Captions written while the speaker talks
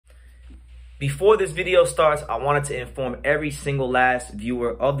Before this video starts, I wanted to inform every single last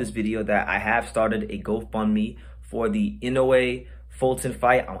viewer of this video that I have started a GoFundMe for the Inoue Fulton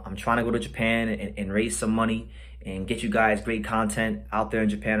fight. I'm trying to go to Japan and raise some money and get you guys great content out there in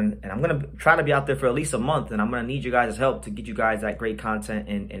Japan. And I'm going to try to be out there for at least a month, and I'm going to need you guys' help to get you guys that great content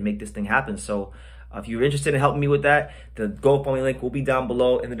and make this thing happen. So if you're interested in helping me with that, the GoFundMe link will be down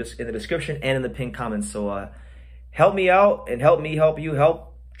below in the description and in the pinned comments. So help me out and help me help you, help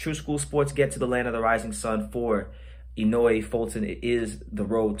True School Sports get to the land of the rising sun for Inoue Fulton. It is the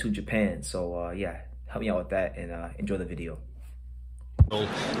road to Japan. So yeah, help me out with that and enjoy the video.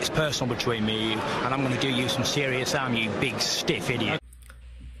 It's personal between me and you, and I'm going to do you some serious harm, you big stiff idiot.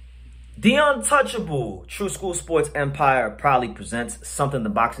 The untouchable True School Sports Empire proudly presents something the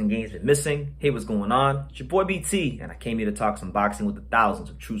boxing game's been missing. Hey, what's going on? It's your boy BT, and I came here to talk some boxing with the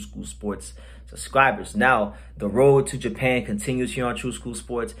thousands of True School Sports subscribers. Now, the road to Japan continues here on True School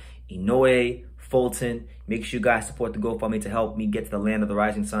Sports. Inoue Fulton, make sure you guys support the GoFundMe to help me get to the land of the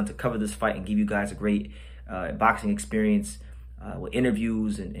rising sun to cover this fight and give you guys a great boxing experience with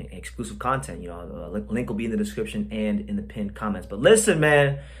interviews and exclusive content. You know, the link will be in the description and in the pinned comments. But listen,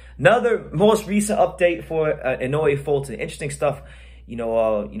 man, another most recent update for Inoue Fulton. Interesting stuff. You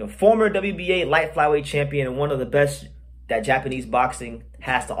know, former WBA light flyweight champion and one of the best that Japanese boxing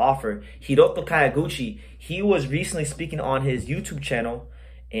has to offer, Hiroto Kyoguchi. He was recently speaking on his YouTube channel,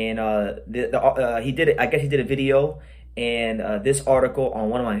 and he did it. I guess he did a video and this article on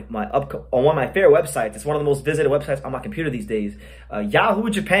one of my favorite websites. It's one of the most visited websites on my computer these days. Yahoo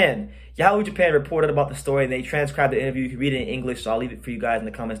Japan reported about the story, and they transcribed the interview. You can read it in English, so I'll leave it for you guys in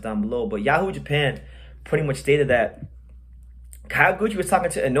the comments down below. But Yahoo Japan pretty much stated that Kyoguchi was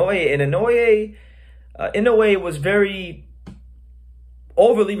talking to Inoue, and Inoue was very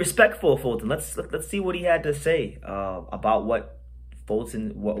overly respectful of Fulton. Let's see what he had to say about what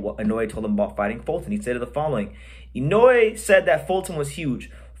Inoue told him about fighting Fulton. He said the following: Inoue said that Fulton was huge.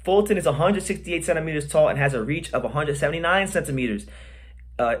 Fulton is 168 centimeters tall and has a reach of 179 centimeters.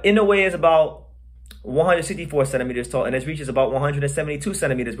 Inoue is about 164 centimeters tall, and his reach is about 172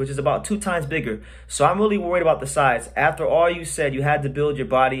 centimeters, which is about 2 times bigger. So I'm really worried about the size. After all you said, you had to build your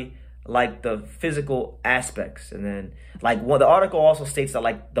body like the physical aspects. And then, like, the article also states that,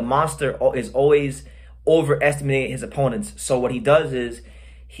 like, the monster is always overestimating his opponents. So what he does is,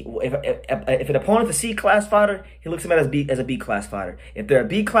 if an opponent's a C-class fighter, he looks at them as a B-class fighter. If they're a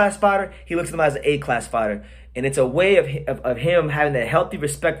B-class fighter, he looks at them as an A-class fighter. And it's a way of him having that healthy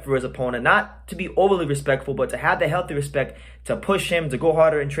respect for his opponent, not to be overly respectful, but to have that healthy respect to push him to go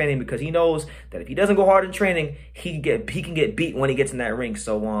harder in training, because he knows that if he doesn't go hard in training, he can get beat when he gets in that ring.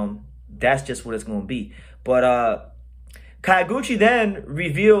 So that's just what it's going to be. But Kyoguchi then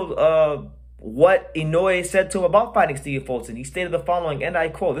revealed what Inoue said to him about fighting Stephen Fulton. He stated the following, and I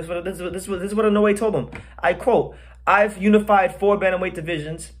quote, this is what Inoue told him. I quote, "I've unified 4 bantamweight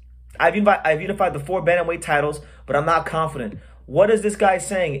divisions. I've unified the 4 bantamweight titles, but I'm not confident." What is this guy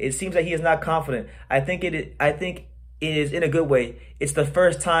saying? It seems that he is not confident. I think it is in a good way. It's the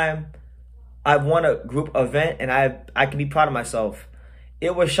first time I've won a group event, and I can be proud of myself.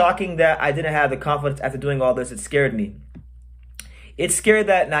 It was shocking that I didn't have the confidence after doing all this. It scared me. It's scared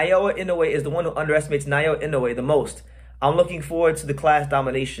that Naoya Inoue is the one who underestimates Naoya Inoue the most. I'm looking forward to the class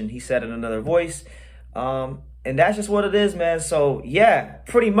domination, he said in another voice. And that's just what it is, man. So yeah,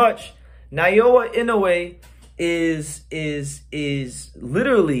 pretty much Naoya Inoue is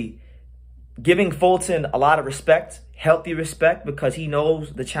literally giving Fulton a lot of respect, healthy respect, because he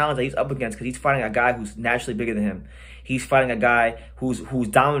knows the challenge that he's up against, because he's fighting a guy who's naturally bigger than him. He's fighting a guy who's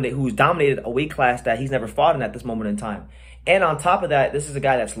dominated a weight class that he's never fought in at this moment in time. And on top of that, this is a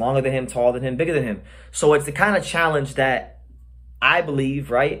guy that's longer than him, taller than him, bigger than him. So it's the kind of challenge that I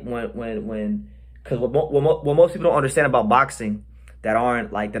believe, right, because what most people don't understand about boxing, that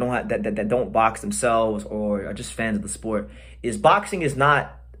aren't like that don't box themselves or are just fans of the sport, is boxing is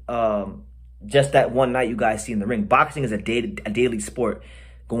not just that one night you guys see in the ring. Boxing is a daily sport.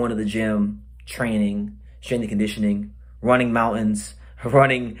 Going to the gym, training, strength and conditioning, running mountains,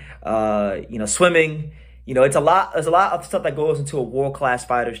 running, swimming. You know, there's a lot of stuff that goes into a world-class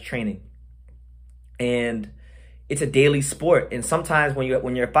fighter's training. And it's a daily sport. And sometimes when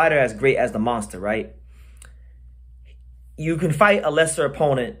you're a fighter as great as the monster, right, you can fight a lesser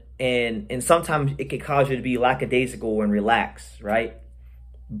opponent, and sometimes it can cause you to be lackadaisical and relax, right?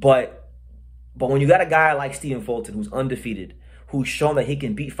 But when you got a guy like Stephen Fulton, who's undefeated, who's shown that he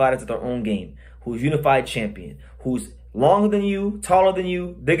can beat fighters at their own game, who's unified champion, who's longer than you, taller than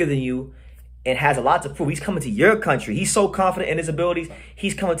you, bigger than you, and has a lot to prove. He's coming to your country. He's so confident in his abilities.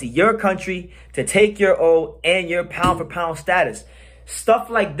 He's coming to your country to take your O and your pound-for-pound status. stuff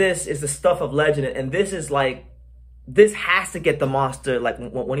like this is the stuff of legend. And this is like, this has to get the monster, like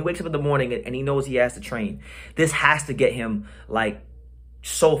when he wakes up in the morning and he knows he has to train, this has to get him like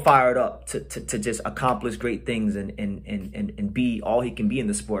so fired up to just accomplish great things and be all he can be in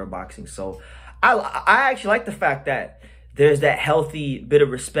the sport of boxing. So I actually like the fact that there's that healthy bit of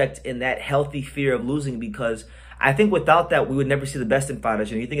respect and that healthy fear of losing, because I think without that, we would never see the best in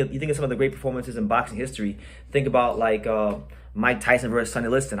fighters. You know, you think of some of the great performances in boxing history. Think about like Mike Tyson versus Sonny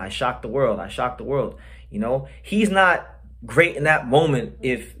Liston. I shocked the world. I shocked the world. You know, he's not great in that moment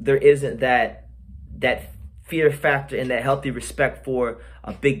if there isn't that fear factor and that healthy respect for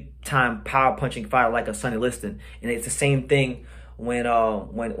a big time power punching fighter like a Sonny Liston. And it's the same thing when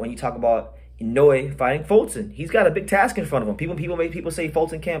you talk about Inoue fighting Fulton. He's got a big task in front of him. People say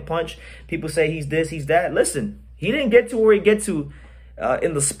Fulton can't punch. People say he's this, he's that. Listen, he didn't get to where he get to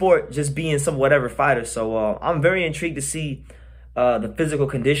in the sport just being some whatever fighter. So I'm very intrigued to see the physical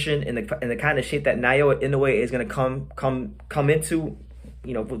condition and the kind of shape that Naoya Inoue is going to come into,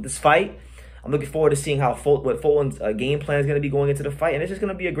 you know, with this fight. I'm looking forward to seeing what Fulton's game plan is going to be going into the fight, and it's just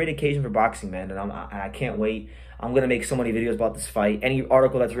going to be a great occasion for boxing, man. And I can't wait. I'm going to make so many videos about this fight. Any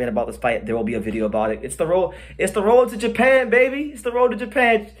article that's written about this fight, there will be a video about it. It's the road to Japan, baby. It's the road to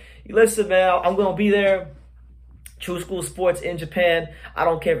Japan. Listen, man, I'm going to be there. True School Sports in Japan. I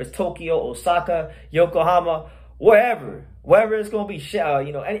don't care if it's Tokyo, Osaka, Yokohama, wherever it's going to be,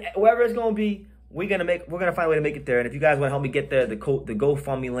 you know, wherever it's going to be, we're gonna find a way to make it there. And if you guys want to help me get there, the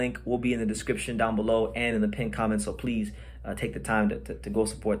GoFundMe link will be in the description down below and in the pinned comment. So please take the time to go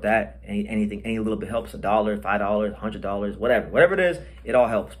support that. Any little bit helps. $1, $5, $100, whatever it is, it all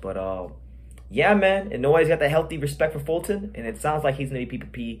helps. But yeah, man, Inoue's got that healthy respect for Fulton, and it sounds like he's gonna be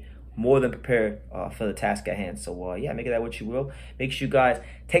PPP more than prepared for the task at hand. So yeah, make of that what you will. Make sure you guys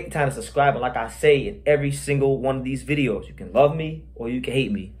take the time to subscribe. And like I say in every single one of these videos, you can love me or you can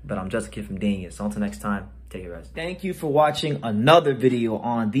hate me, but I'm just a kid from Dania. So until next time, take care, guys. Thank you for watching another video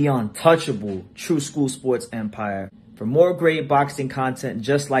on the untouchable True School Sports Empire. For more great boxing content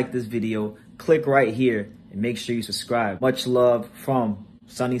just like this video, click right here and make sure you subscribe. Much love from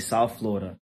sunny South Florida.